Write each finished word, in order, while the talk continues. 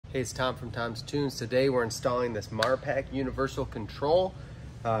Hey, it's Tom from Tom's Toons. Today we're installing this MarPac Universal Control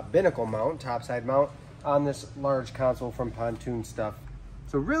binnacle mount, topside mount, on this large console from Pontoon Stuff.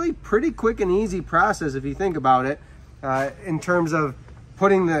 So really pretty quick and easy process if you think about it, in terms of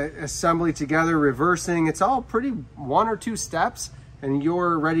putting the assembly together, reversing. It's all pretty 1 or 2 steps and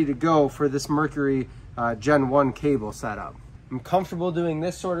you're ready to go for this Mercury Gen 1 cable setup. I'm comfortable doing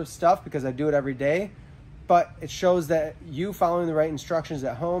this sort of stuff because I do it every day, but it shows that you following the right instructions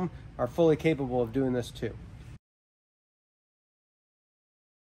at home are fully capable of doing this too.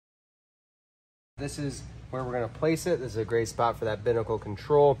 This is where we're going to place it. This is a great spot for that binnacle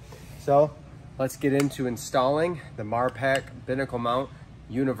control. So let's get into installing the MarPac Binnacle Mount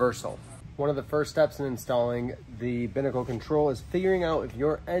Universal. One of the first steps in installing the binnacle control is figuring out if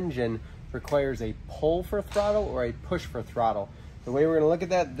your engine requires a pull for throttle or a push for throttle. The way we're going to look at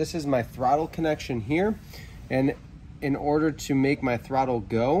that, this is my throttle connection here, and in order to make my throttle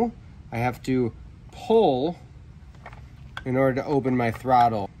go, I have to pull in order to open my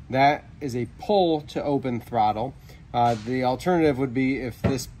throttle. That is a pull to open throttle. The alternative would be if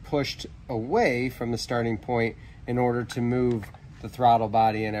this pushed away from the starting point in order to move the throttle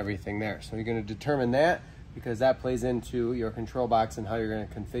body and everything there. So you're going to determine that because that plays into your control box and how you're going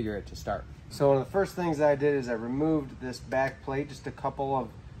to configure it to start. So one of the first things I did is I removed this back plate, just a couple of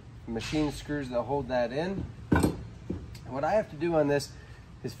machine screws that hold that in. What I have to do on this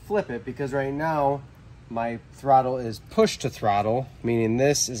is flip it because right now my throttle is push to throttle, meaning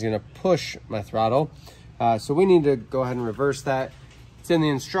this is going to push my throttle. So we need to go ahead and reverse that. It's in the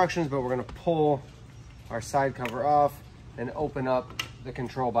instructions, but we're going to pull our side cover off and open up the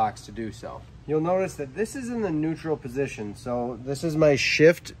control box to do so. You'll notice that this is in the neutral position. So this is my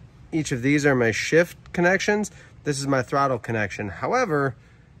shift. Each of these are my shift connections. This is my throttle connection. However,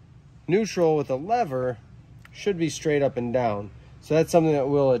 neutral with a lever should be straight up and down. So that's something that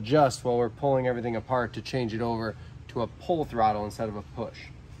we'll adjust while we're pulling everything apart to change it over to a pull throttle instead of a push.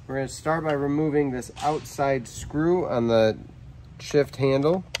 We're going to start by removing this outside screw on the shift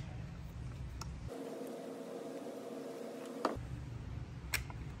handle.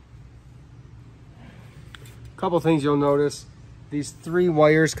 Couple things you'll notice. These 3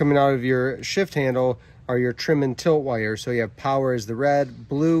 wires coming out of your shift handle are your trim and tilt wires. So you have power is the red,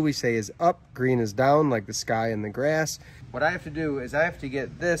 blue we say is up, green is down, like the sky and the grass. What I have to do is I have to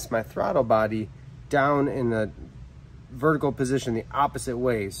get this, my throttle body, down in the vertical position the opposite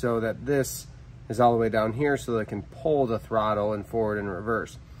way so that this is all the way down here so that I can pull the throttle and forward and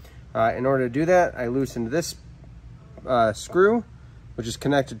reverse. In order to do that, I loosened this screw, which is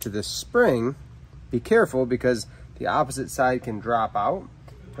connected to this spring. Be careful because the opposite side can drop out.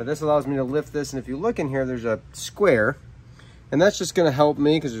 But this allows me to lift this, and if you look in here, there's a square, and that's just gonna help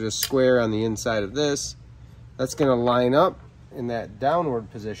me because there's a square on the inside of this. That's gonna line up in that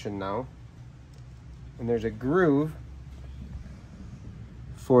downward position now. And there's a groove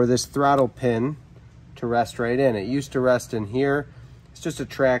for this throttle pin to rest right in. It used to rest in here. It's just a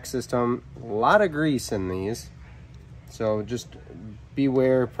track system, a lot of grease in these. So just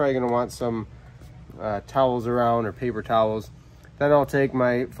beware, probably gonna want some towels around or paper towels. Then I'll take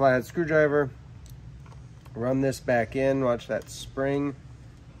my flathead screwdriver, run this back in, watch that spring.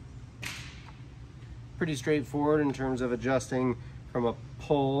 Pretty straightforward in terms of adjusting from a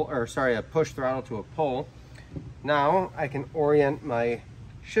push throttle to a pull. Now I can orient my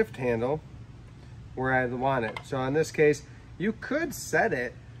shift handle where I want it. So in this case, you could set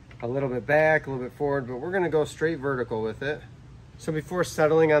it a little bit back, a little bit forward, but we're gonna go straight vertical with it. So before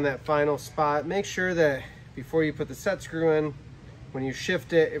settling on that final spot, make sure that before you put the set screw in, when you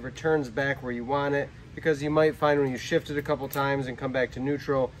shift it, it returns back where you want it, because you might find when you shift it a couple times and come back to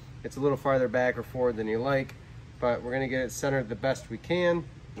neutral, it's a little farther back or forward than you like, but we're gonna get it centered the best we can.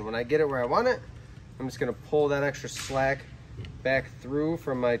 And when I get it where I want it, I'm just gonna pull that extra slack back through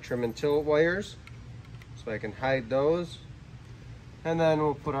from my trim and tilt wires so I can hide those. And then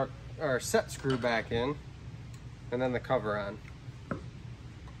we'll put our set screw back in and then the cover on.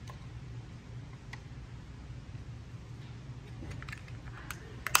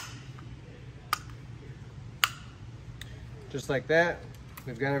 Just like that,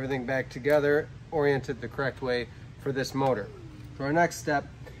 we've got everything back together, oriented the correct way for this motor. So our next step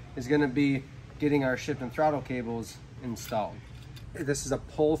is going to be getting our shift and throttle cables installed. This is a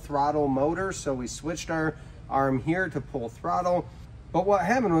pull throttle motor, so we switched our arm here to pull throttle. But what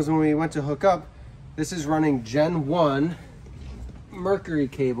happened was when we went to hook up, this is running Gen 1 Mercury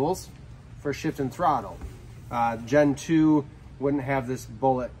cables for shift and throttle. Gen 2 wouldn't have this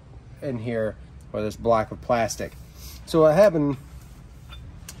bullet in here or this block of plastic. So what happened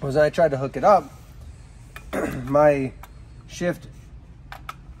was I tried to hook it up, my shift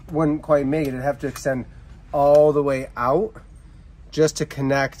wouldn't quite make it. It'd have to extend all the way out just to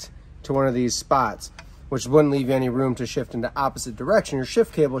connect to one of these spots, which wouldn't leave you any room to shift in the opposite direction. Your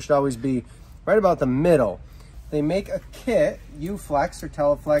shift cable should always be right about the middle. They make a kit, U-Flex or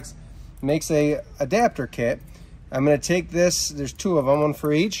Teleflex makes a adapter kit. I'm gonna take this, there's two of them, one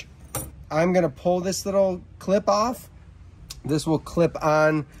for each. I'm gonna pull this little clip off. This will clip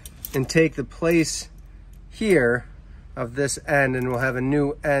on and take the place here of this end, and we'll have a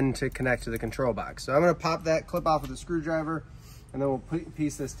new end to connect to the control box. So I'm gonna pop that clip off with a screwdriver, and then we'll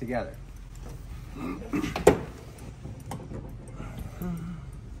piece this together.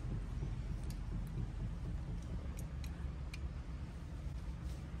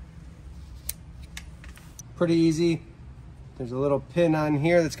 Pretty easy. There's a little pin on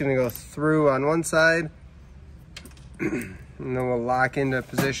here that's gonna go through on one side, and then we'll lock into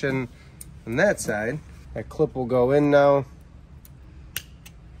position on that side. That clip will go in now.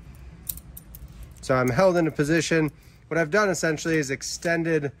 So I'm held into position. What I've done essentially is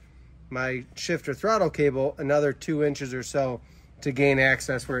extended my shift or throttle cable another 2 inches or so to gain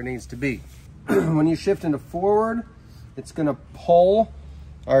access where it needs to be. When you shift into forward, it's gonna pull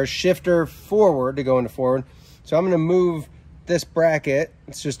our shifter forward to go into forward. So I'm gonna move this bracket,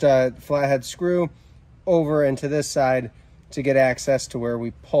 it's just a flathead screw, over into this side to get access to where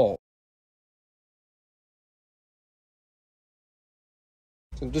we pull.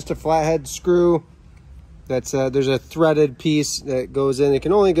 So just a flathead screw. That's there's a threaded piece that goes in. It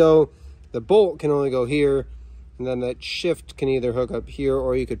can only go, the bolt can only go here, and then that shift can either hook up here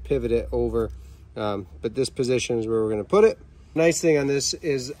or you could pivot it over. But this position is where we're gonna put it. Nice thing on this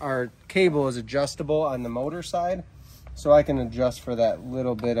is our cable is adjustable on the motor side, so I can adjust for that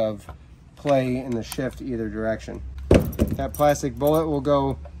little bit of play in the shift either direction. That plastic bullet will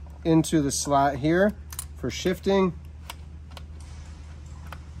go into the slot here for shifting.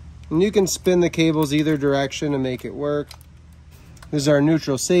 And you can spin the cables either direction to make it work. This is our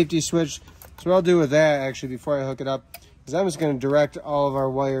neutral safety switch. So what I'll do with that actually before I hook it up is I'm just going to direct all of our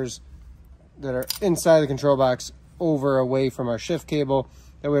wires that are inside the control box over away from our shift cable.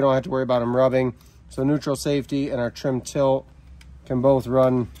 That way we don't have to worry about them rubbing. So neutral safety and our trim tilt can both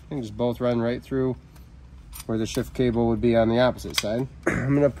run, I think just both run right through where the shift cable would be on the opposite side.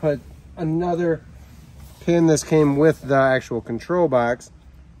 I'm going to put another pin. This came with the actual control box.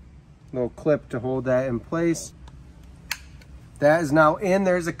 Little clip to hold that in place. That is now in.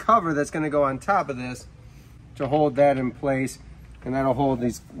 There's a cover that's going to go on top of this to hold that in place, and that'll hold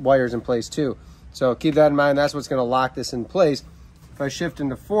these wires in place too. So keep that in mind. That's what's going to lock this in place. If I shift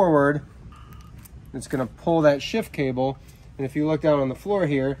into forward, it's going to pull that shift cable, and if you look down on the floor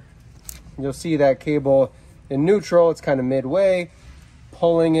here, you'll see that cable in neutral. It's kind of midway,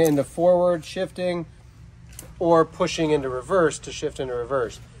 pulling it into forward, shifting, or pushing into reverse to shift into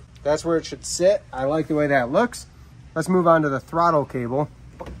reverse. That's where it should sit. I like the way that looks. Let's move on to the throttle cable.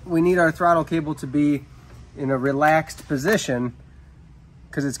 We need our throttle cable to be in a relaxed position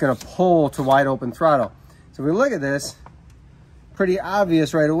because it's going to pull to wide open throttle. So if we look at this, pretty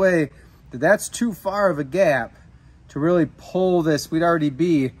obvious right away that that's too far of a gap to really pull this. We'd already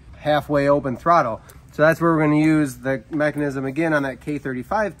be halfway open throttle. So that's where we're going to use the mechanism again on that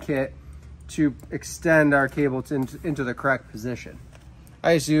K35 kit to extend our cable into the correct position.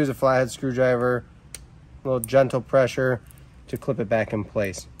 I used to use a flathead screwdriver, a little gentle pressure to clip it back in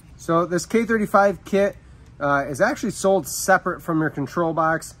place. So this K35 kit is actually sold separate from your control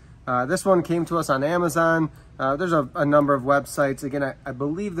box. This one came to us on Amazon. There's a number of websites. Again, I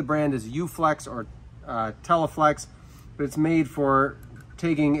believe the brand is U-Flex or Teleflex, but it's made for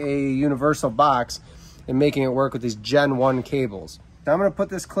taking a universal box and making it work with these Gen 1 cables. Now I'm gonna put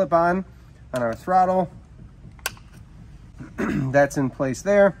this clip on our throttle. That's in place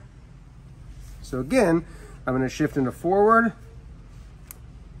there. So again, I'm going to shift into forward.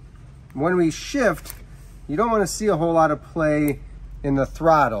 When we shift, you don't want to see a whole lot of play in the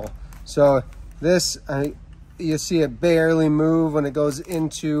throttle. So this, you see it barely move when it goes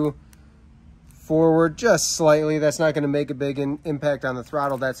into forward, just slightly. That's not going to make a big impact on the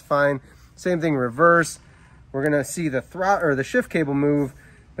throttle. That's fine. Same thing reverse. We're going to see the throttle or the shift cable move,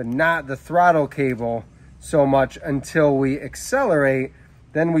 but not the throttle cable so much until we accelerate,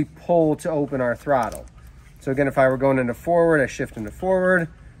 then we pull to open our throttle. So again, if I were going into forward, I shift into forward,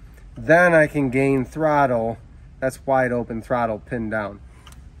 then I can gain throttle. That's wide open throttle pinned down.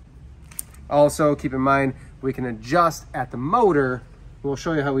 Also, keep in mind, we can adjust at the motor. We'll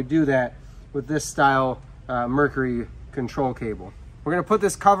show you how we do that with this style Mercury control cable. We're gonna put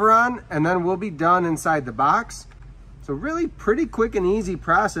this cover on and then we'll be done inside the box. So really pretty quick and easy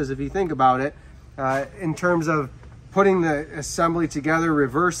process if you think about it. In terms of putting the assembly together,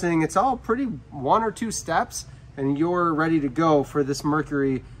 reversing. It's all pretty 1 or 2 steps, and you're ready to go for this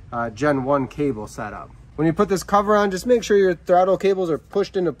Mercury Gen 1 cable setup. When you put this cover on, just make sure your throttle cables are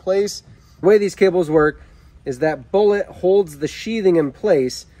pushed into place. The way these cables work is that bullet holds the sheathing in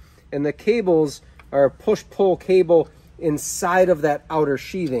place, and the cables are a push-pull cable inside of that outer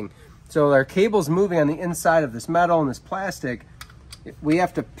sheathing. So our cable's moving on the inside of this metal and this plastic. We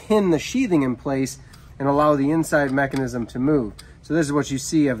have to pin the sheathing in place and allow the inside mechanism to move. So this is what you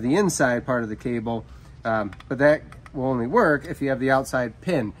see of the inside part of the cable, but that will only work if you have the outside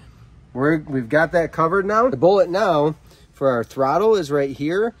pin. We've got that covered now. The bullet now for our throttle is right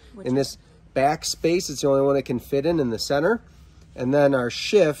here in this back space. It's the only one it can fit in the center. And then our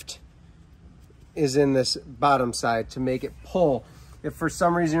shift is in this bottom side to make it pull. If for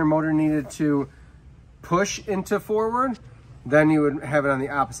some reason your motor needed to push into forward, then you would have it on the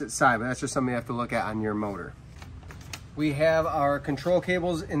opposite side, but that's just something you have to look at on your motor. We have our control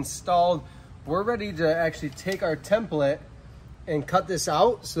cables installed. We're ready to actually take our template and cut this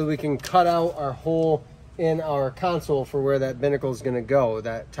out so we can cut out our hole in our console for where that binnacle is going to go,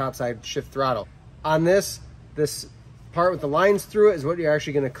 that topside shift throttle. On this part with the lines through it is what you're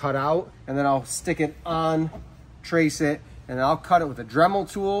actually going to cut out, and then I'll stick it on, trace it, and I'll cut it with a Dremel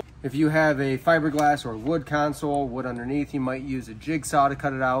tool. If you have a fiberglass or wood console, wood underneath, you might use a jigsaw to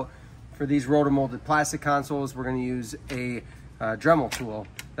cut it out. For these rotomolded plastic consoles, we're going to use a Dremel tool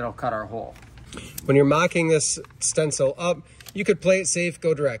that'll cut our hole. When you're mocking this stencil up, you could play it safe,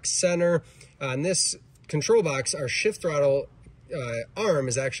 go direct center. On this control box, our shift throttle arm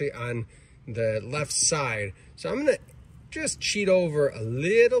is actually on the left side. So I'm going to just cheat over a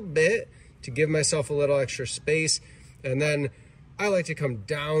little bit to give myself a little extra space. And then I like to come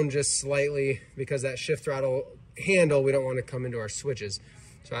down just slightly because that shift throttle handle, we don't want to come into our switches.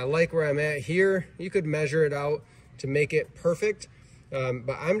 So I like where I'm at here. You could measure it out to make it perfect.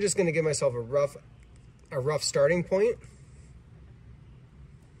 But I'm just going to give myself a rough starting point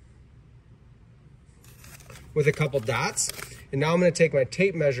with a couple dots. And now I'm going to take my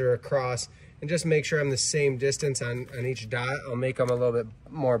tape measure across and just make sure I'm the same distance on each dot. I'll make them a little bit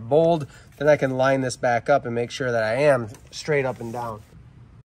more bold. Then I can line this back up and make sure that I am straight up and down.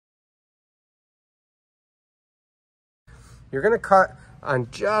 You're going to cut on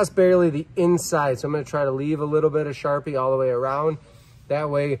just barely the inside. So I'm going to try to leave a little bit of Sharpie all the way around.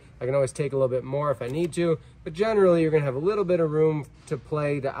 That way I can always take a little bit more if I need to. But generally you're going to have a little bit of room to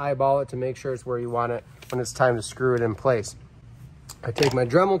play, to eyeball it, to make sure it's where you want it when it's time to screw it in place. I take my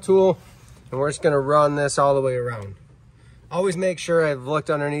Dremel tool and we're just going to run this all the way around. Always make sure I've looked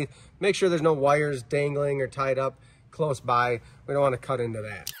underneath. Make sure there's no wires dangling or tied up close by. We don't want to cut into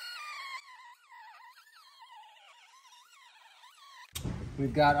that.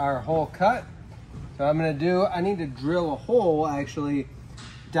 We've got our hole cut. So I need to drill a hole actually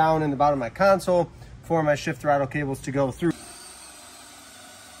down in the bottom of my console for my shift throttle cables to go through.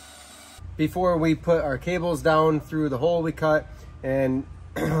 Before we put our cables down through the hole we cut and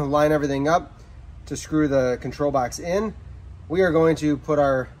line everything up to screw the control box in, we are going to put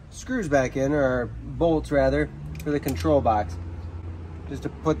our screws back in, or our bolts rather, for the control box, just to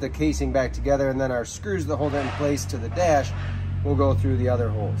put the casing back together, and then our screws that hold it in place to the dash will go through the other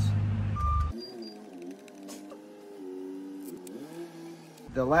holes.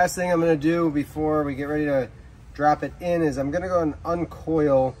 The last thing I'm going to do before we get ready to drop it in is I'm going to go and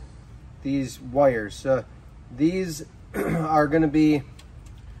uncoil these wires. So these are going to be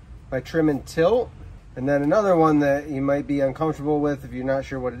my trim and tilt. And then another one that you might be uncomfortable with if you're not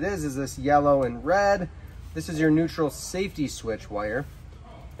sure what it is this yellow and red. This is your neutral safety switch wire.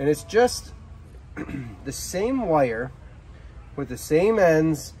 And it's just the same wire with the same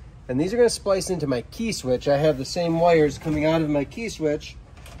ends. And these are going to splice into my key switch. I have the same wires coming out of my key switch.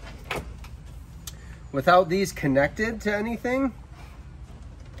 Without these connected to anything,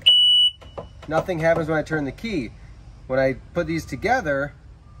 nothing happens when I turn the key. When I put these together,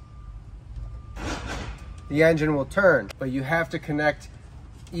 the engine will turn, but you have to connect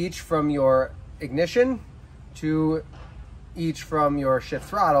each from your ignition to each from your shift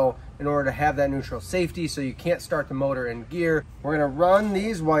throttle in order to have that neutral safety, so you can't start the motor in gear. We're gonna run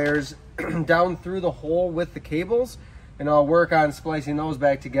these wires down through the hole with the cables, and I'll work on splicing those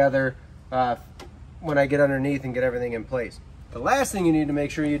back together when I get underneath and get everything in place. The last thing you need to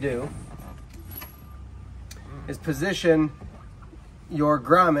make sure you do is position your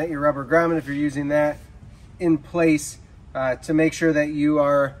grommet, your rubber grommet if you're using that, in place to make sure that you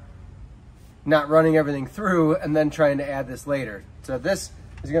are not running everything through and then trying to add this later. So this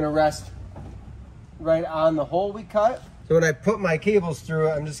is going to rest right on the hole we cut. So when I put my cables through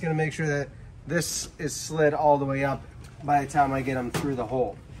it, I'm just going to make sure that this is slid all the way up by the time I get them through the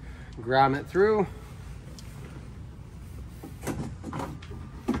hole. Grommet it through.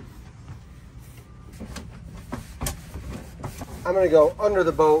 I'm gonna go under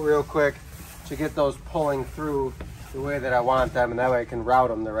the boat real quick to get those pulling through the way that I want them, and that way I can route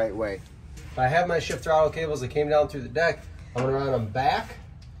them the right way. If I have my shift throttle cables that came down through the deck, I'm gonna run them back,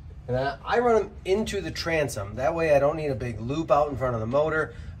 and then I run them into the transom. That way I don't need a big loop out in front of the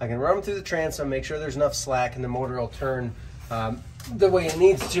motor. I can run them through the transom, make sure there's enough slack, and the motor will turn the way it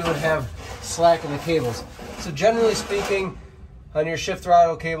needs to and have slack in the cables. So generally speaking, on your shift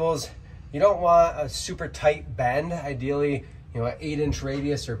throttle cables, you don't want a super tight bend. Ideally, an 8-inch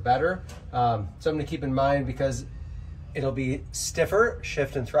radius or better. Something to keep in mind because it'll be stiffer,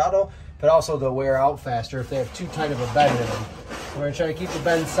 shift and throttle, but also they'll wear out faster if they have too tight of a bend in them. We're gonna try to keep the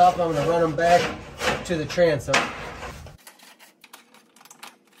bend soft. I'm gonna run them back to the transom.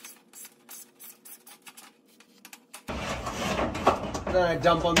 Then I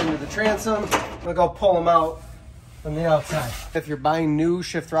dump them into the transom. I'm gonna go pull them out from the outside. If you're buying new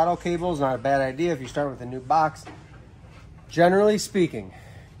shift throttle cables, not a bad idea if you start with a new box. Generally speaking,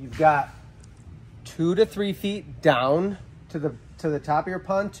 you've got 2 to 3 feet down to the top of your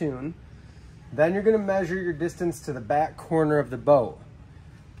pontoon. Then you're gonna measure your distance to the back corner of the boat.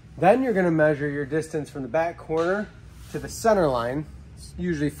 Then you're gonna measure your distance from the back corner to the center line. It's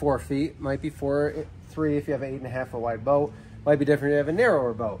usually 4 feet, might be 3 if you have an 8.5 foot wide boat. Might be different if you have a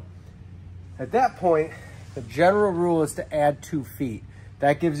narrower boat. At that point, the general rule is to add 2 feet.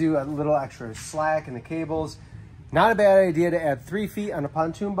 That gives you a little extra slack in the cables. Not a bad idea to add 3 feet on a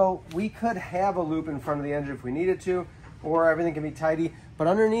pontoon boat. We could have a loop in front of the engine if we needed to, or everything can be tidy. But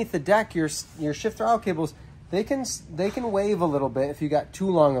underneath the deck, your shift throttle cables, they can wave a little bit if you got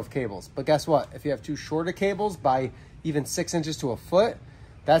too long of cables. But guess what? If you have too short of cables by even 6 inches to a foot,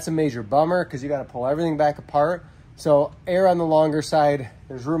 that's a major bummer because you got to pull everything back apart. So err on the longer side.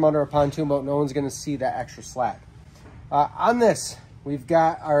 There's room under a pontoon boat. No one's going to see that extra slack. On this, we've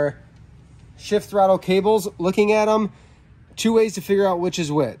got our shift throttle cables. Looking at them, 2 ways to figure out which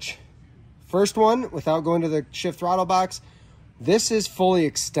is which. First one, without going to the shift throttle box, this is fully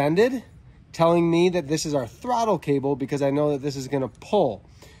extended, telling me that this is our throttle cable because I know that this is going to pull.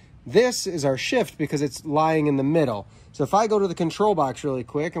 This is our shift because it's lying in the middle. So if I go to the control box really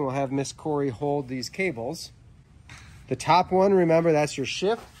quick, and we'll have Miss Corey hold these cables. The top one, remember, that's your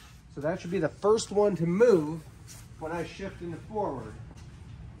shift. So that should be the first one to move when I shift into forward.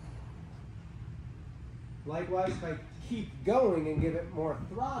 Likewise, if I keep going and give it more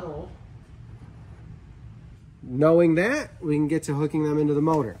throttle, knowing that, we can get to hooking them into the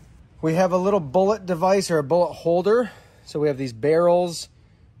motor. We have a little bullet device or a bullet holder. So we have these barrels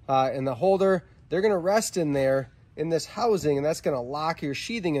in the holder. They're gonna rest in there in this housing, and that's gonna lock your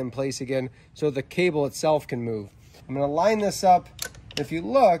sheathing in place again so the cable itself can move. I'm gonna line this up. If you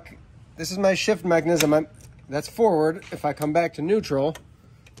look, this is my shift mechanism. That's forward. If I come back to neutral,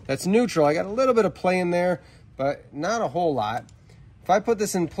 that's neutral. I got a little bit of play in there, but not a whole lot. If I put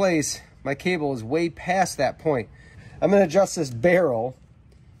this in place, my cable is way past that point. I'm gonna adjust this barrel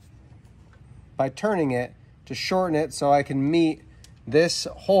by turning it to shorten it so I can meet this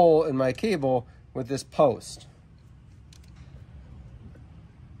hole in my cable with this post.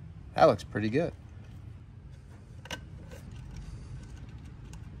 That looks pretty good.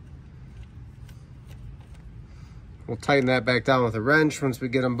 We'll tighten that back down with a wrench once we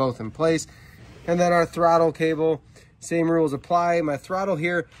get them both in place. And then our throttle cable, same rules apply. My throttle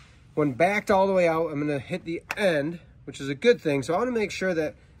here, when backed all the way out, I'm gonna hit the end, which is a good thing. So I wanna make sure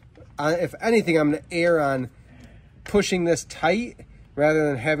that, if anything, I'm gonna err on pushing this tight rather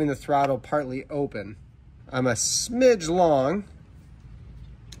than having the throttle partly open. I'm a smidge long.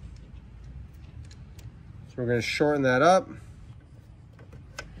 So we're gonna shorten that up.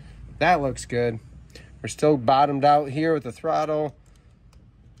 That looks good. We're still bottomed out here with the throttle.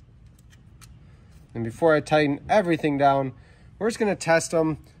 And before I tighten everything down, we're just gonna test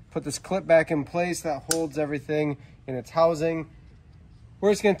them, put this clip back in place that holds everything in its housing.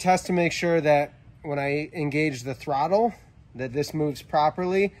 We're just gonna test to make sure that when I engage the throttle, that this moves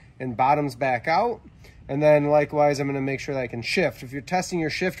properly and bottoms back out. And then likewise, I'm gonna make sure that I can shift. If you're testing your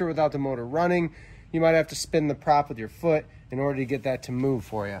shifter without the motor running, you might have to spin the prop with your foot in order to get that to move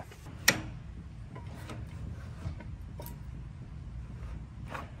for you.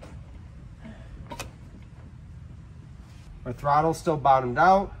 Our throttle's still bottomed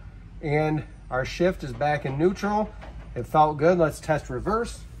out and our shift is back in neutral. It felt good. Let's test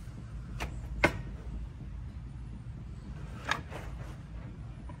reverse.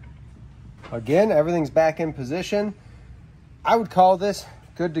 Again, everything's back in position. I would call this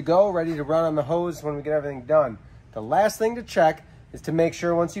good to go, ready to run on the hose when we get everything done. The last thing to check is to make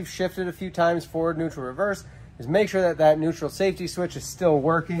sure once you've shifted a few times forward, neutral, reverse, is make sure that that neutral safety switch is still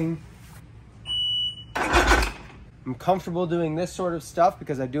working. I'm comfortable doing this sort of stuff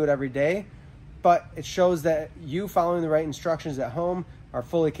because I do it every day, but it shows that you following the right instructions at home are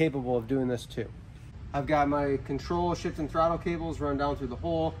fully capable of doing this too. I've got my control, shift, and throttle cables run down through the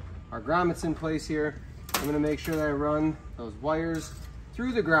hole. Our grommets in place here. I'm gonna make sure that I run those wires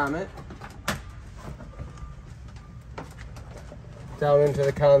through the grommet down into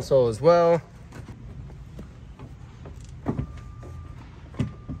the console as well.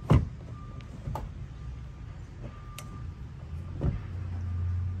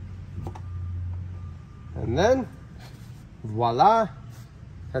 And then, voila,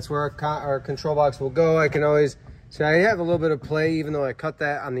 that's where our control box will go. I can always, so I have a little bit of play, even though I cut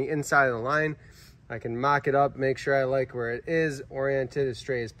that on the inside of the line. I can mock it up, make sure I like where it is, oriented as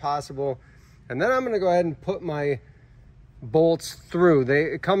straight as possible. And then I'm gonna go ahead and put my bolts through.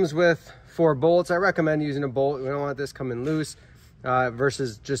 It comes with 4 bolts. I recommend using a bolt. We don't want this coming loose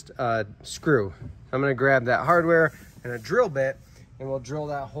versus just a screw. I'm gonna grab that hardware and a drill bit, and we'll drill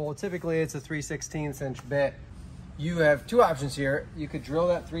that hole. Typically it's a 3/16 inch bit. You have 2 options here. You could drill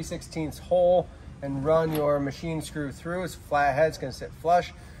that 3/16 hole and run your machine screw through. It's flat head, it's gonna sit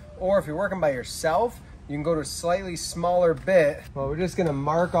flush. Or if you're working by yourself, you can go to a slightly smaller bit. Well, we're just gonna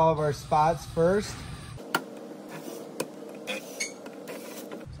mark all of our spots first.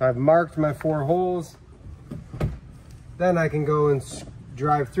 So I've marked my 4 holes. Then I can go and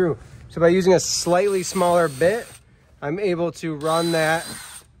drive through. So by using a slightly smaller bit, I'm able to run that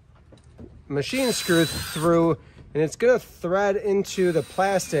machine screw through, and it's gonna thread into the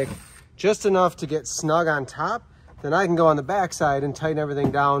plastic just enough to get snug on top. Then I can go on the back side and tighten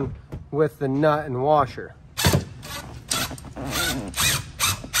everything down with the nut and washer. I'm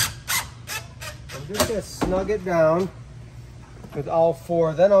just gonna snug it down with all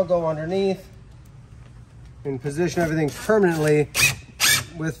 4. Then I'll go underneath and position everything permanently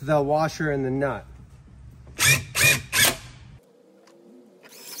with the washer and the nut.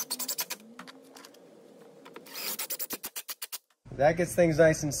 That gets things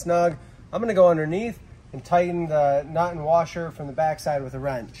nice and snug. I'm gonna go underneath and tighten the nut and washer from the backside with a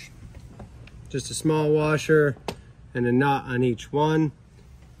wrench. Just a small washer and a nut on each one.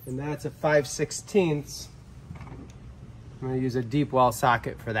 And that's a 5/16. I'm gonna use a deep well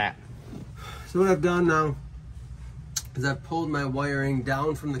socket for that. So what I've done now is I've pulled my wiring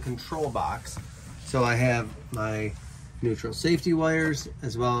down from the control box. So I have my neutral safety wires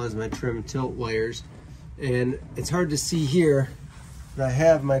as well as my trim tilt wires. And it's hard to see here, but I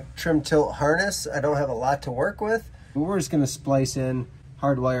have my trim tilt harness. I don't have a lot to work with. We're just gonna splice in,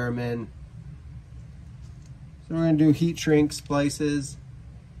 hardwire them in. So we're gonna do heat shrink splices.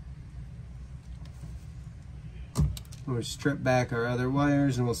 We'll strip back our other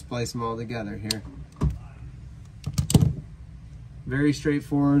wires and we'll splice them all together here. Very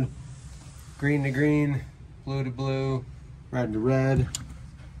straightforward. Green to green, blue to blue, red to red.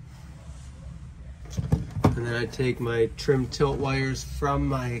 And then I take my trim tilt wires from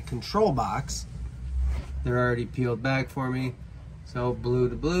my control box. They're already peeled back for me. So blue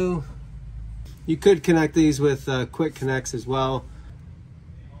to blue. You could connect these with quick connects as well.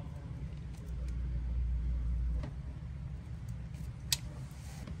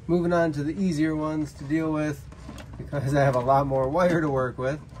 Moving on to the easier ones to deal with because I have a lot more wire to work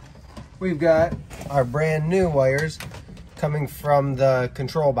with. We've got our brand new wires coming from the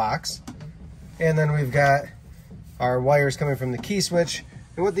control box. And then we've got our wires coming from the key switch.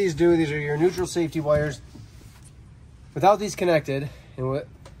 And what these do, these are your neutral safety wires. Without these connected, and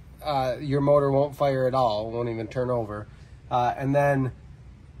your motor won't fire at all, won't even turn over. And then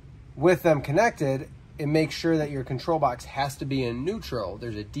with them connected, it makes sure that your control box has to be in neutral.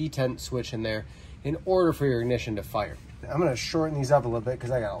 There's a detent switch in there in order for your ignition to fire. I'm gonna shorten these up a little bit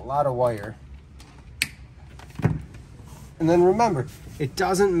because I got a lot of wire. And then remember, it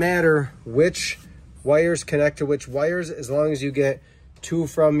doesn't matter which wires connect to which wires as long as you get 2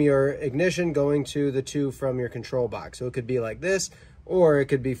 from your ignition going to the 2 from your control box. So it could be like this, or it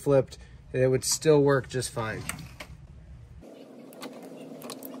could be flipped, and it would still work just fine.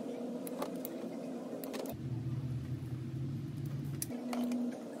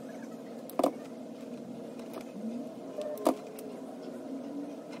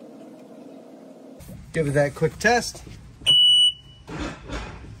 Give it that quick test.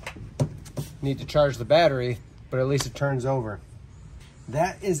 Need to charge the battery, but at least it turns over.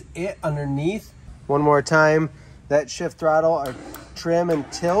 That is it underneath. One more time, that shift throttle, our trim and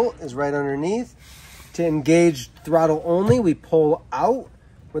tilt is right underneath. To engage throttle only, we pull out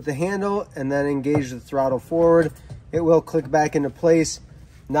with the handle and then engage the throttle forward. It will click back into place.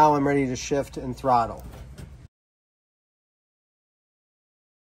 Now I'm ready to shift and throttle.